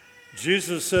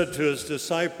Jesus said to his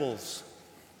disciples,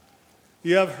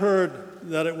 "You have heard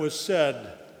that it was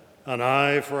said, 'An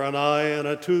eye for an eye and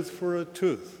a tooth for a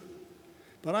tooth.'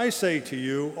 But I say to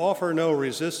you, offer no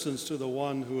resistance to the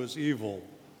one who is evil.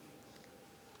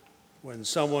 When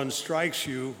someone strikes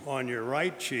you on your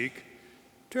right cheek,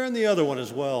 turn the other one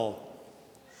as well.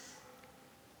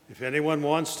 If anyone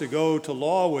wants to go to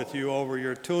law with you over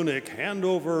your tunic, hand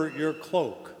over your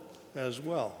cloak as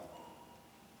well.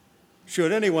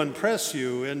 Should anyone press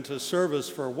you into service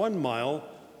for 1 mile,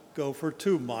 go for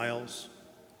 2 miles.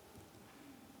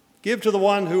 Give to the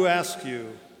one who asks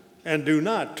you, and do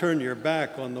not turn your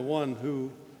back on the one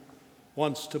who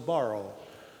wants to borrow.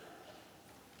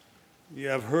 You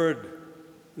have heard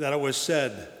that it was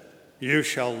said, 'You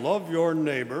shall love your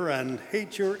neighbor and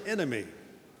hate your enemy.'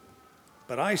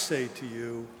 But I say to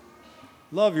you,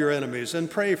 love your enemies and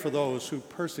pray for those who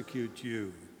persecute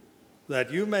you,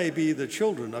 that you may be the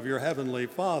children of your heavenly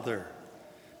Father.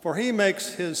 For he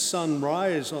makes his sun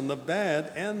rise on the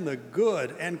bad and the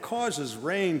good, and causes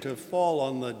rain to fall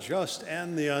on the just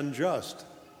and the unjust.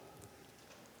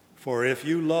 For if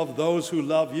you love those who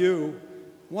love you,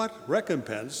 what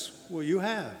recompense will you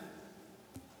have?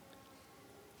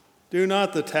 Do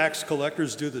not the tax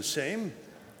collectors do the same?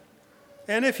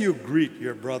 And if you greet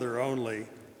your brother only,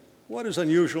 what is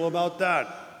unusual about that?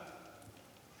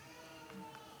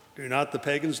 Do not the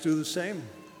pagans do the same?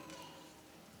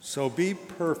 So be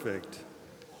perfect,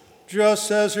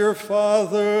 just as your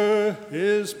Father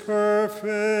is perfect."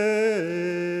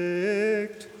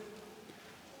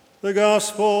 The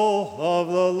Gospel of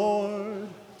the Lord.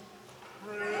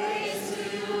 Praise to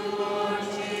you, Lord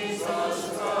Jesus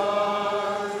Christ.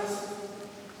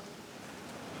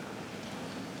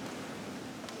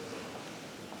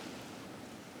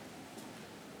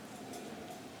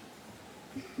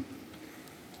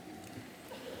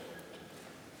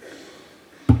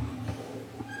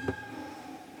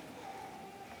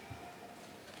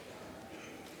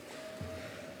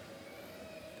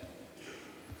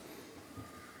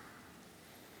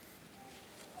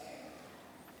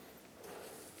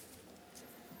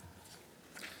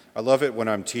 I love it when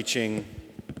I'm teaching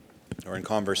or in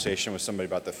conversation with somebody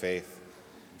about the faith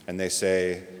and they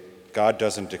say, God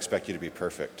doesn't expect you to be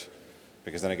perfect,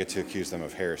 because then I get to accuse them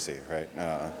of heresy, right?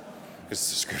 Because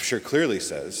the scripture clearly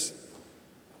says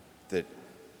that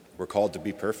we're called to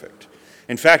be perfect.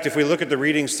 In fact, if we look at the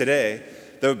readings today,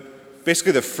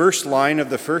 basically the first line of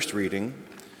the first reading,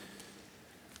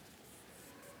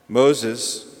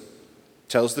 Moses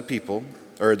tells the people,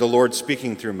 or the Lord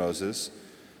speaking through Moses,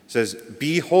 says,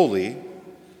 "Be holy,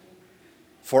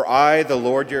 for I, the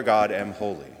Lord your God, am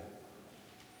holy."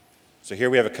 So here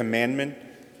we have a commandment,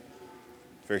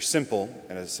 very simple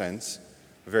in a sense,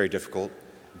 but very difficult.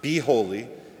 Be holy.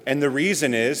 And the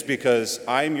reason is because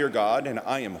I am your God and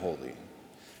I am holy.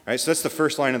 All right, so that's the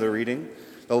first line of the reading.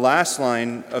 The last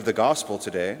line of the gospel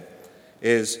today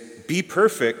is, be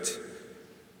perfect.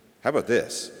 How about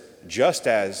this? Just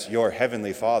as your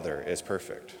heavenly Father is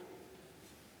perfect.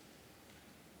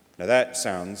 Now that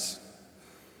sounds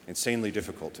insanely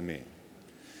difficult to me.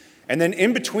 And then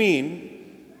in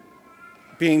between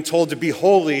being told to be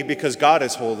holy because God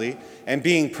is holy and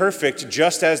being perfect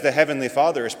just as the Heavenly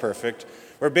Father is perfect,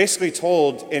 we're basically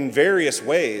told in various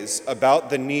ways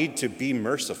about the need to be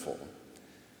merciful,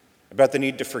 about the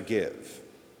need to forgive.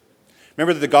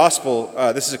 Remember that the gospel,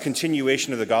 this is a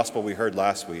continuation of the gospel we heard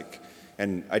last week.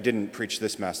 And I didn't preach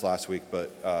this Mass last week,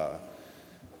 but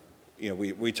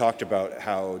we talked about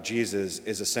how Jesus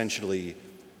is essentially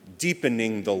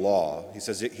deepening the law. He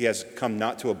says he has come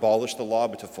not to abolish the law,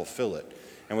 but to fulfill it.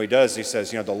 And what he does, he says,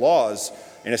 the laws,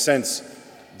 in a sense,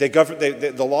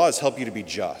 the laws help you to be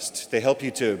just. They help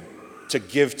you to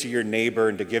give to your neighbor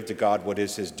and to give to God what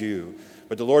is his due.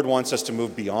 But the Lord wants us to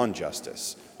move beyond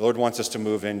justice. The Lord wants us to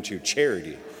move into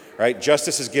charity. Right?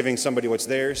 Justice is giving somebody what's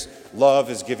theirs. Love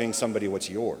is giving somebody what's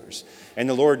yours. And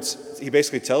the Lord, he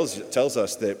basically tells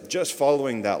us that just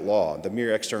following that law, the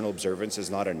mere external observance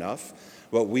is not enough.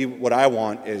 What I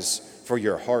want is for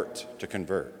your heart to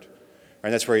convert.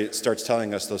 And that's where he starts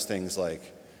telling us those things like,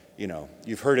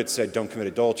 you've heard it said, don't commit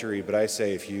adultery, but I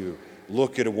say if you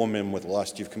look at a woman with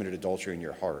lust, you've committed adultery in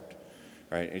your heart.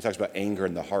 Right? And he talks about anger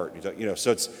in the heart.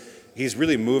 So he's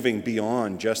really moving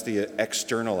beyond just the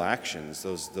external actions,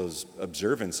 those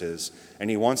observances, and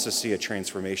he wants to see a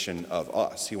transformation of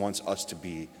us. He wants us to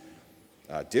be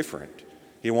different.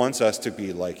 He wants us to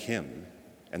be like him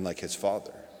and like his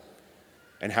Father.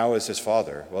 And how is his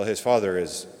Father? Well, his Father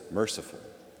is merciful.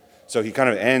 So he kind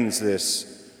of ends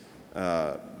this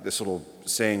little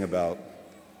saying about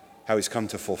how he's come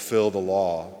to fulfill the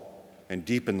law and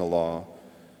deepen the law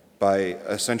by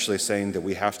essentially saying that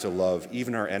we have to love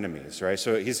even our enemies, right?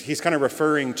 So he's kind of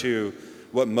referring to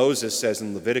what Moses says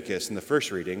in Leviticus in the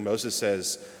first reading. Moses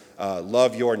says,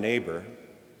 love your neighbor.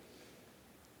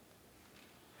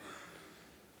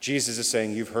 Jesus is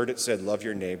saying, you've heard it said, love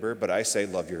your neighbor, but I say,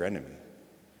 love your enemy.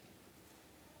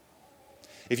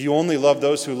 If you only love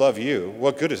those who love you,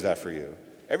 what good is that for you?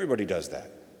 Everybody does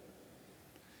that.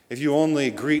 If you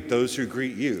only greet those who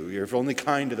greet you, you're only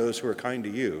kind to those who are kind to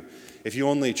you, if you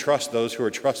only trust those who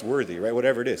are trustworthy, right?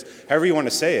 Whatever it is, however you want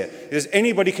to say it, is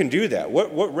anybody can do that.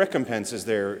 What recompense is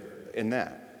there in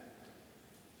that?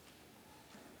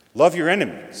 Love your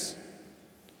enemies.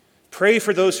 Pray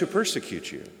for those who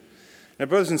persecute you. Now,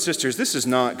 brothers and sisters, this is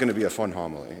not going to be a fun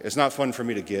homily. It's not fun for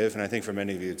me to give, and I think for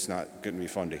many of you it's not going to be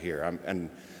fun to hear.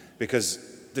 Because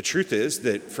the truth is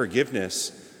that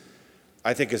forgiveness,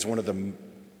 I think, is I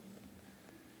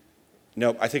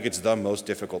think it's the most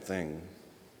difficult thing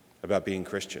about being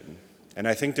Christian. And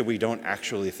I think that we don't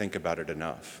actually think about it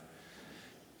enough.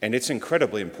 And it's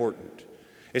incredibly important.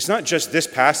 It's not just this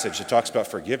passage that talks about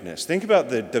forgiveness. Think about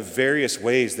the various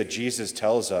ways that Jesus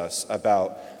tells us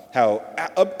about how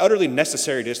utterly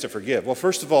necessary it is to forgive. Well,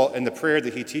 first of all, in the prayer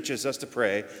that he teaches us to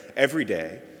pray every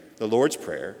day, the Lord's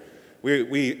Prayer,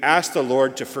 we ask the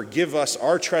Lord to forgive us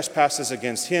our trespasses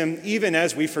against him, even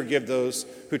as we forgive those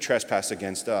who trespass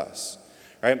against us.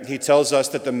 Right? He tells us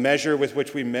that the measure with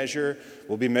which we measure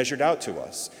will be measured out to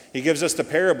us. He gives us the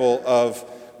parable of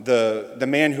the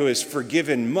man who is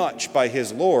forgiven much by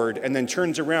his Lord and then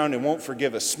turns around and won't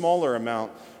forgive a smaller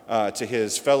amount to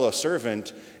his fellow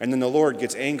servant, and then the Lord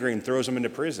gets angry and throws him into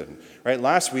prison. Right?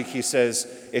 Last week he says,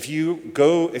 if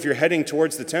you're heading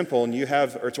towards the temple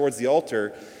or towards the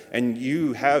altar, and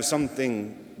you have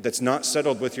something that's not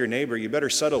settled with your neighbor, you better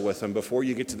settle with him before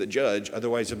you get to the judge,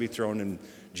 otherwise you'll be thrown in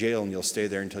jail and you'll stay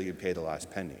there until you pay the last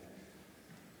penny.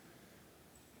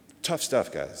 Tough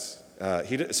stuff, guys.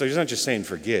 So he's not just saying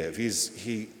forgive.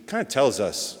 He kind of tells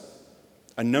us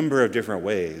a number of different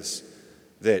ways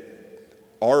that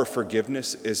our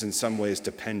forgiveness is in some ways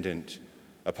dependent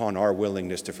upon our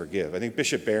willingness to forgive. I think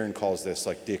Bishop Barron calls this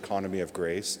like the economy of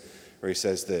grace, where he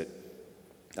says that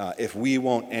if we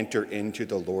won't enter into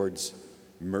the Lord's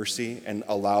mercy and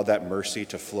allow that mercy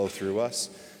to flow through us,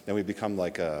 then we become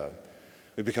like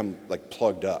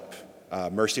plugged up.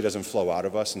 Mercy doesn't flow out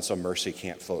of us, and so mercy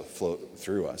can't flow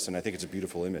through us. And I think it's a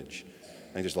beautiful image.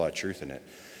 I think there's a lot of truth in it.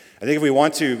 I think if we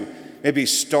want to maybe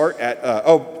start at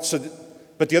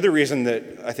but the other reason that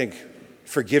I think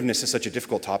forgiveness is such a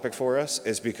difficult topic for us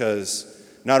is because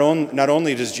not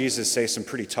only does Jesus say some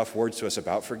pretty tough words to us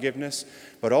about forgiveness,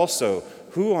 but also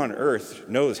who on earth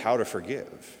knows how to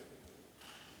forgive?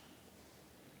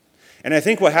 And I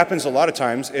think what happens a lot of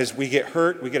times is we get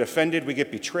hurt, we get offended, we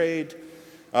get betrayed.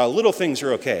 Little things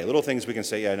are okay. Little things we can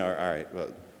say, yeah, no, all right,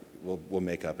 well, we'll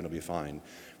make up and it'll be fine.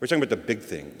 We're talking about the big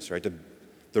things, right?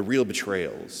 The real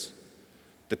betrayals,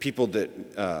 the people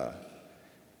that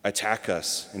attack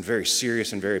us in very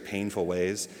serious and very painful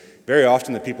ways. Very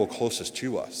often the people closest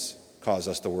to us cause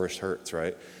us the worst hurts,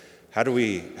 right? How do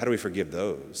we forgive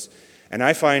those? And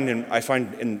I find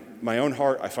in my own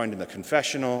heart, I find in the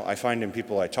confessional, I find in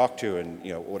people I talk to and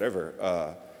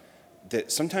whatever,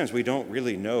 that sometimes we don't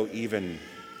really know even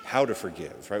how to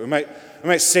forgive, right? We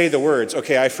might say the words,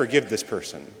 okay, I forgive this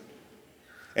person.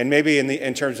 And maybe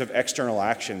in terms of external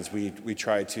actions, we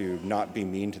try to not be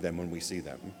mean to them when we see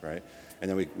them, right? And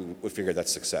then we figure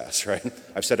that's success, right?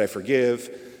 I've said I forgive.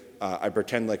 I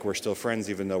pretend like we're still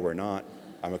friends even though we're not.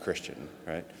 I'm a Christian,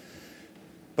 right?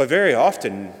 But very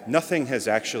often, nothing has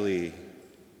actually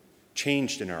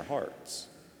changed in our hearts.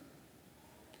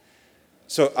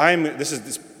 So by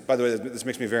the way, this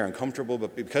makes me very uncomfortable,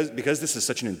 but because this is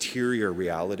such an interior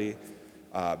reality,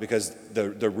 because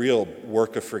the real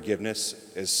work of forgiveness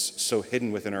is so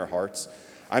hidden within our hearts,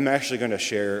 I'm actually going to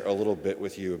share a little bit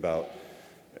with you about,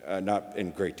 not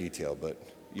in great detail, but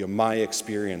my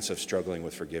experience of struggling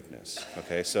with forgiveness.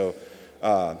 Okay, so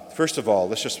first of all,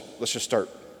 let's just start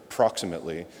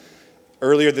proximately.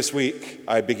 Earlier this week,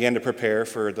 I began to prepare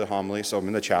for the homily, so I'm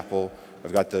in the chapel.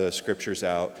 I've got the scriptures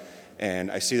out,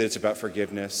 and I see that it's about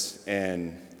forgiveness,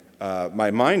 and my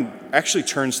mind actually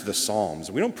turns to the Psalms.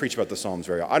 We don't preach about the Psalms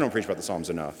I don't preach about the Psalms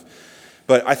enough.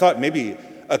 But I thought maybe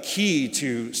a key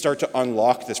to start to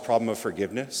unlock this problem of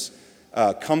forgiveness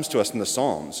comes to us in the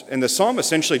Psalms. And the Psalm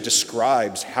essentially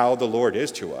describes how the Lord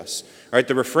is to us. Right?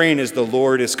 The refrain is, the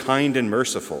Lord is kind and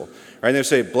merciful. Right? And they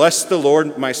say, bless the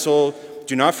Lord, my soul,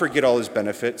 do not forget all his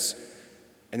benefits.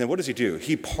 And then what does he do?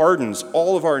 He pardons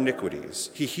all of our iniquities.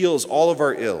 He heals all of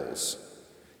our ills.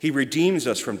 He redeems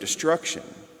us from destruction.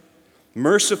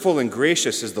 Merciful and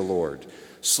gracious is the Lord,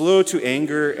 slow to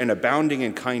anger and abounding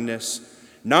in kindness.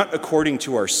 Not according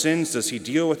to our sins does he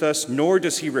deal with us, nor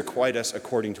does he requite us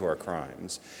according to our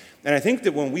crimes. And I think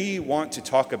that when we want to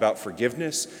talk about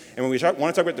forgiveness, and when we want to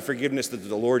talk about the forgiveness that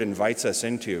the Lord invites us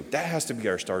into, that has to be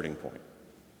our starting point.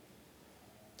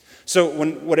 So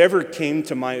whatever came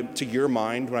to your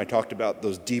mind when I talked about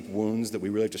those deep wounds that we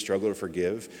really have to struggle to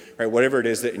forgive, right? Whatever it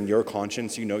is that in your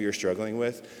conscience you know you're struggling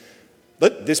with,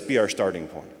 let this be our starting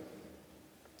point.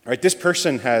 All right, this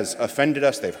person has offended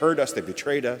us, they've hurt us, they've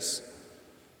betrayed us.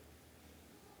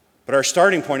 But our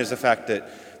starting point is the fact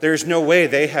that there's no way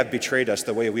they have betrayed us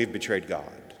the way we've betrayed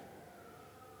God.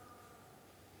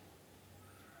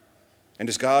 And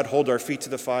does God hold our feet to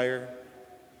the fire?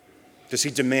 Does he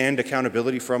demand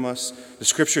accountability from us? The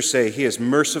scriptures say he is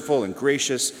merciful and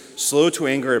gracious, slow to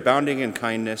anger, abounding in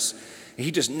kindness. And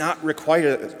he does not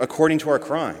require according to our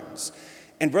crimes.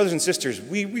 And brothers and sisters,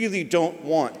 we really don't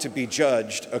want to be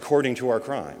judged according to our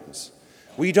crimes.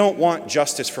 We don't want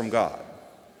justice from God.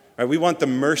 Right? We want the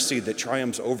mercy that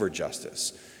triumphs over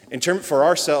justice. For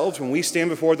ourselves, when we stand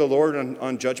before the Lord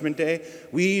on Judgment Day,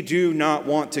 we do not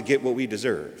want to get what we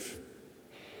deserve.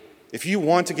 If you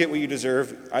want to get what you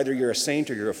deserve, either you're a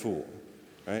saint or you're a fool.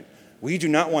 Right? We do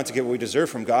not want to get what we deserve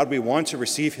from God. We want to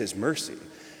receive his mercy.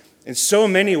 In so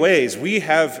many ways, we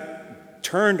have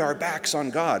turned our backs on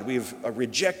God. We've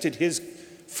rejected his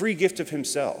free gift of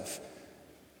himself.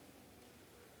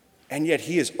 And yet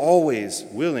he is always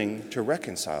willing to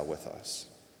reconcile with us.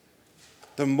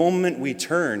 The moment we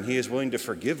turn, he is willing to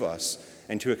forgive us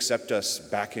and to accept us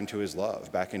back into his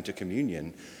love, back into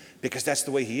communion, because that's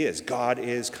the way he is. God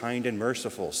is kind and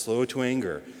merciful, slow to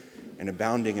anger, and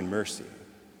abounding in mercy.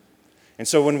 And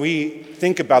so when we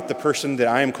think about the person that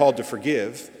I am called to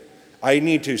forgive, I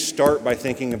need to start by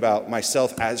thinking about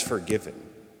myself as forgiven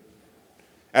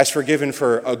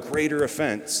for a greater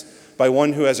offense by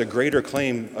one who has a greater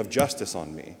claim of justice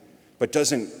on me, but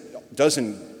doesn't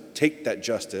take that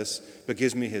justice, but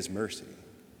gives me his mercy.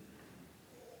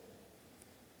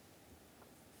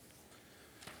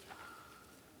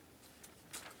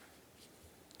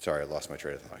 Sorry, I lost my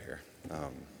train of thought here.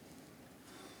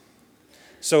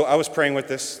 So I was praying with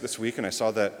this week, and I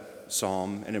saw that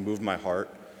psalm, and it moved my heart.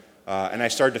 And I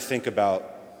started to think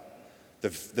about the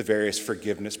various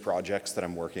forgiveness projects that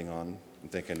I'm working on. I'm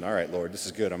thinking, all right, Lord, this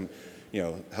is good.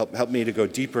 Help me to go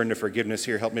deeper into forgiveness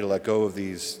here. Help me to let go of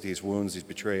these wounds, these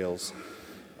betrayals.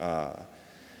 But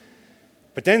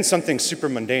then something super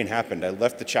mundane happened. I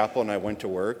left the chapel and I went to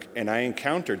work, and I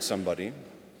encountered somebody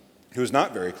who was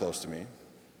not very close to me,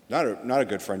 not a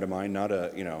good friend of mine, not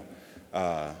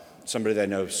somebody that I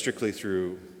know strictly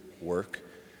through work.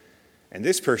 And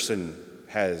this person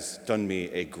has done me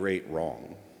a great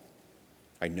wrong.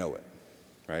 I know it,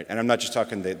 right? And I'm not just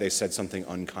talking they said something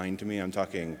unkind to me. I'm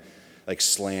talking like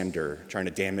slander, trying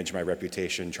to damage my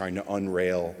reputation, trying to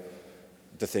unrail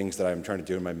the things that I'm trying to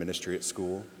do in my ministry at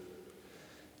school.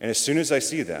 And as soon as I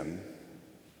see them,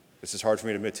 this is hard for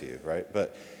me to admit to you, right?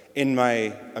 But in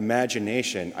my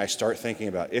imagination, I start thinking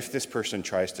about if this person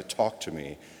tries to talk to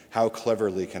me, how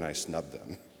cleverly can I snub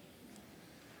them?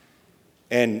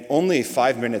 And only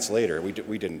 5 minutes later, we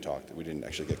didn't talk, we didn't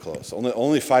actually get close.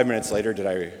 Only 5 minutes later did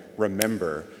I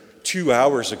remember 2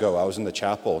 hours ago I was in the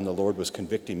chapel and the Lord was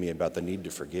convicting me about the need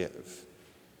to forgive.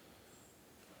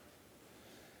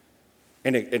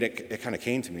 And it kind of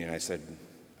came to me and I said,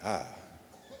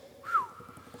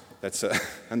 that's,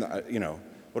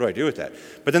 what do I do with that?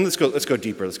 But then let's go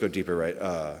deeper, right?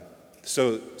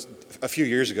 So a few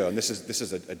years ago, and this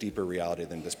is a deeper reality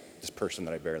than this person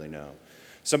that I barely know.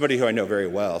 Somebody who I know very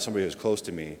well, somebody who was close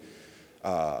to me,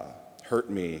 hurt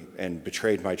me and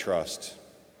betrayed my trust.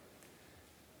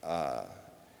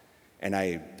 And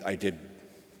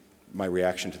my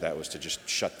reaction to that was to just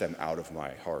shut them out of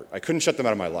my heart. I couldn't shut them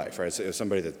out of my life, right? It was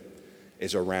somebody that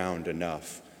is around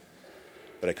enough,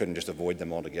 but I couldn't just avoid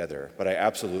them altogether. But I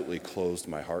absolutely closed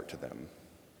my heart to them.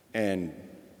 And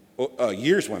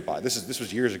years went by. This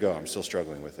was years ago. I'm still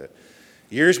struggling with it.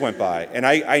 Years went by, and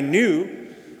I knew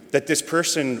that this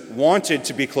person wanted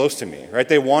to be close to me, right?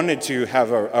 They wanted to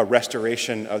have a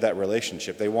restoration of that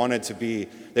relationship. They wanted to be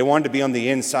on the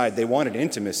inside. They wanted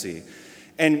intimacy.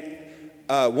 And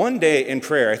one day in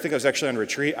prayer, I think I was actually on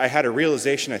retreat, I had a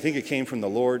realization, I think it came from the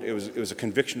Lord. It was a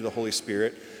conviction of the Holy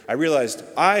Spirit. I realized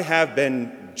I have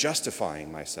been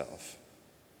justifying myself.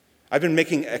 I've been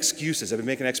making excuses. I've been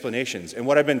making explanations. And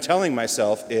what I've been telling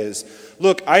myself is,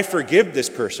 look, I forgive this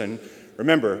person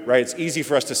remember, right, it's easy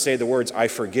for us to say the words, I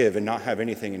forgive, and not have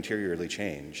anything interiorly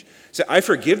change. So I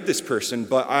forgive this person,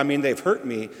 but I mean, they've hurt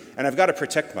me, and I've got to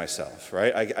protect myself,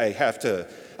 right?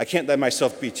 I can't let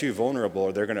myself be too vulnerable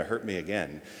or they're going to hurt me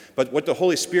again. But what the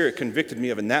Holy Spirit convicted me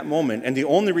of in that moment, and the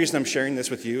only reason I'm sharing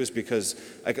this with you is because,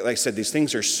 like I said, these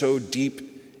things are so deep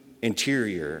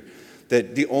interior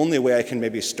that the only way I can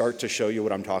maybe start to show you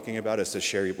what I'm talking about is to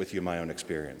share with you my own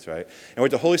experience, right? And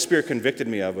what the Holy Spirit convicted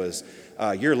me of was,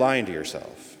 you're lying to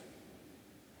yourself.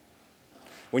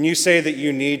 When you say that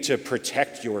you need to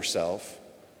protect yourself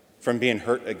from being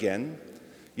hurt again,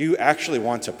 you actually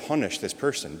want to punish this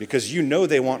person because you know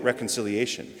they want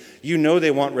reconciliation. You know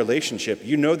they want relationship.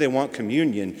 You know they want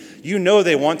communion. You know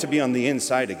they want to be on the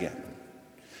inside again.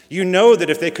 You know that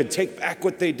if they could take back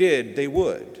what they did, they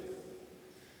would.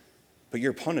 But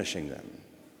you're punishing them.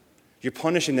 You're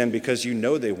punishing them because you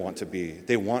know they want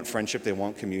friendship, they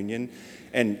want communion,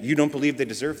 and you don't believe they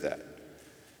deserve that.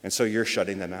 And so you're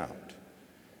shutting them out.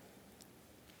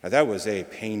 Now that was a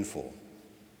painful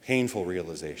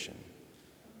realization.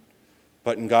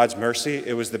 But in God's mercy,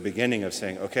 it was the beginning of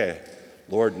saying, okay,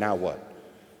 Lord, now what?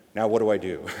 Now what do I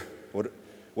do?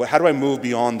 How do I move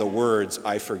beyond the words,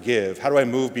 I forgive? How do I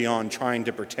move beyond trying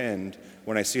to pretend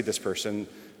when I see this person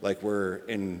like we're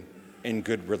in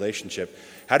good relationship?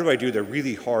 How do I do the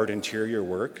really hard interior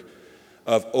work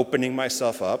of opening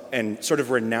myself up and sort of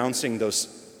renouncing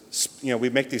those, we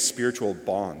make these spiritual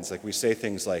bonds. Like we say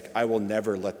things like, I will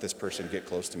never let this person get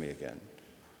close to me again.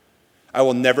 I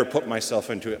will never put myself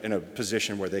in a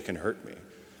position where they can hurt me.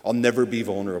 I'll never be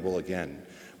vulnerable again.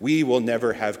 We will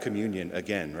never have communion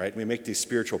again, right? We make these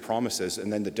spiritual promises,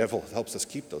 and then the devil helps us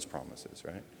keep those promises,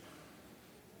 right?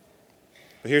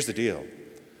 But here's the deal.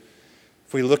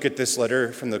 If we look at this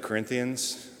letter from the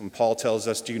Corinthians, when Paul tells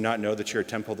us, do you not know that you're a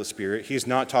temple of the Spirit? He's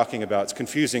not talking about, it's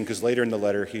confusing because later in the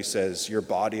letter he says your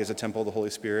body is a temple of the Holy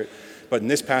Spirit. But in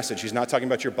this passage, he's not talking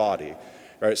about your body.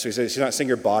 Right, so he's not saying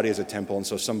your body is a temple, and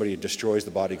so if somebody destroys the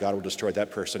body, God will destroy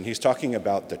that person. He's talking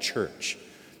about the church,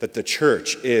 that the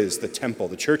church is the temple.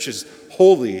 The church is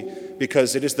holy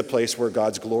because it is the place where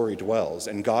God's glory dwells,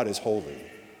 and God is holy.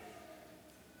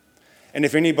 And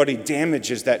if anybody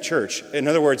damages that church, in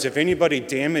other words, if anybody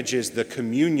damages the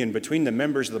communion between the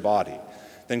members of the body,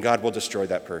 then God will destroy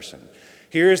that person.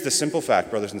 Here is the simple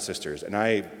fact, brothers and sisters, and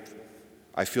I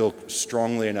feel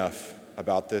strongly enough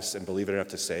about this and believe it enough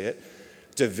to say it.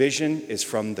 Division is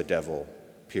from the devil,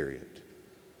 period.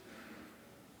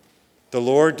 The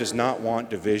Lord does not want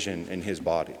division in his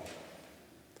body.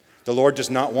 The Lord does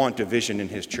not want division in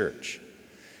his church.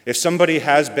 If somebody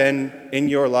has been in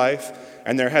your life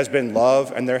and there has been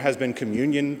love and there has been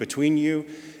communion between you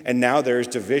and now there is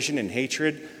division and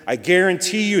hatred, I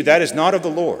guarantee you that is not of the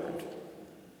Lord.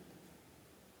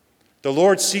 The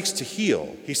Lord seeks to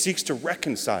heal. He seeks to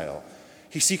reconcile.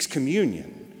 He seeks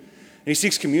communion. And he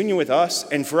seeks communion with us,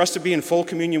 and for us to be in full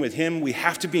communion with him, we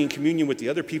have to be in communion with the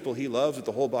other people he loves, with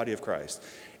the whole body of Christ.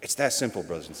 It's that simple,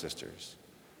 brothers and sisters.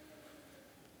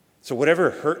 So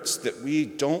whatever hurts that we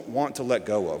don't want to let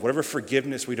go of, whatever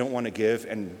forgiveness we don't want to give,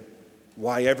 and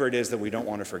why ever it is that we don't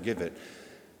want to forgive it,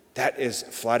 that is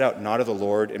flat out not of the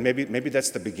Lord. And maybe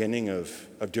that's the beginning of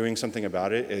doing something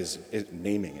about it, is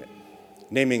naming it.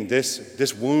 Naming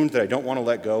this wound that I don't want to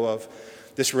let go of,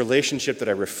 this relationship that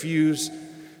I refuse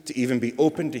to even be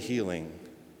open to healing,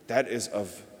 that is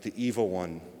of the evil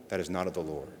one, that is not of the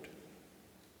Lord.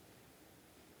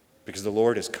 Because the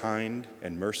Lord is kind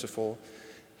and merciful.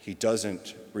 He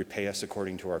doesn't repay us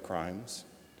according to our crimes.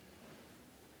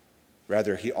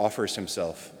 Rather, he offers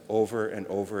himself over and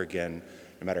over again,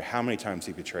 no matter how many times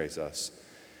he betrays us.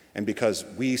 And because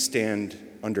we stand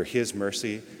under his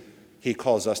mercy, he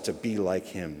calls us to be like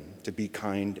him, to be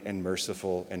kind and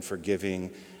merciful and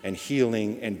forgiving and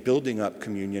healing and building up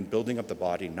communion, building up the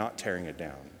body, not tearing it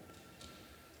down.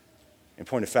 In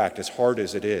point of fact, as hard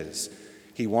as it is,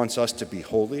 he wants us to be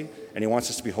holy, and he wants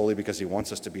us to be holy because he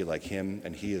wants us to be like him,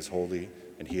 and he is holy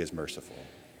and he is merciful.